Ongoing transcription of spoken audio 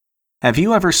Have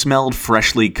you ever smelled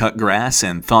freshly cut grass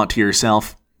and thought to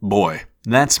yourself, boy,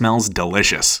 that smells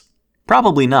delicious?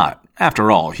 Probably not. After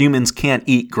all, humans can't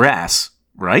eat grass,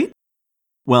 right?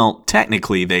 Well,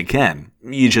 technically they can.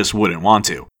 You just wouldn't want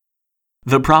to.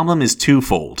 The problem is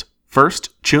twofold. First,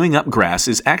 chewing up grass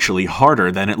is actually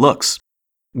harder than it looks.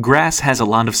 Grass has a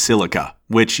lot of silica,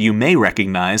 which you may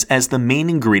recognize as the main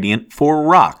ingredient for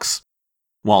rocks.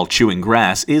 While chewing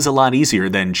grass is a lot easier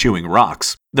than chewing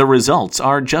rocks, the results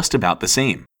are just about the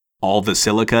same. All the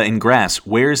silica in grass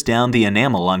wears down the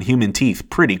enamel on human teeth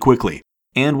pretty quickly,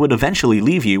 and would eventually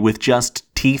leave you with just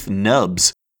teeth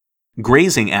nubs.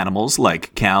 Grazing animals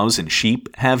like cows and sheep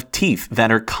have teeth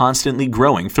that are constantly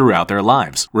growing throughout their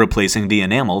lives, replacing the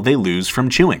enamel they lose from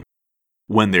chewing.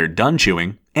 When they're done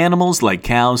chewing, animals like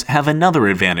cows have another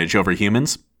advantage over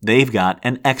humans. They've got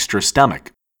an extra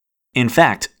stomach. In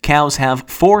fact, cows have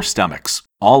 4 stomachs,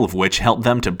 all of which help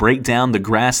them to break down the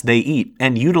grass they eat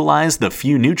and utilize the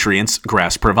few nutrients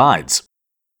grass provides.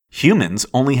 Humans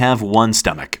only have 1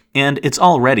 stomach, and it's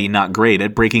already not great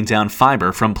at breaking down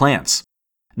fiber from plants.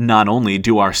 Not only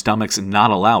do our stomachs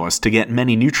not allow us to get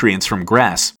many nutrients from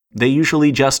grass, they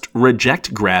usually just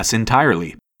reject grass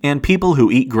entirely, and people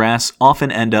who eat grass often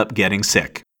end up getting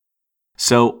sick.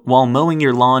 So, while mowing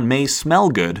your lawn may smell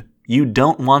good, you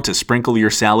don't want to sprinkle your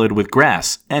salad with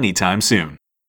grass anytime soon.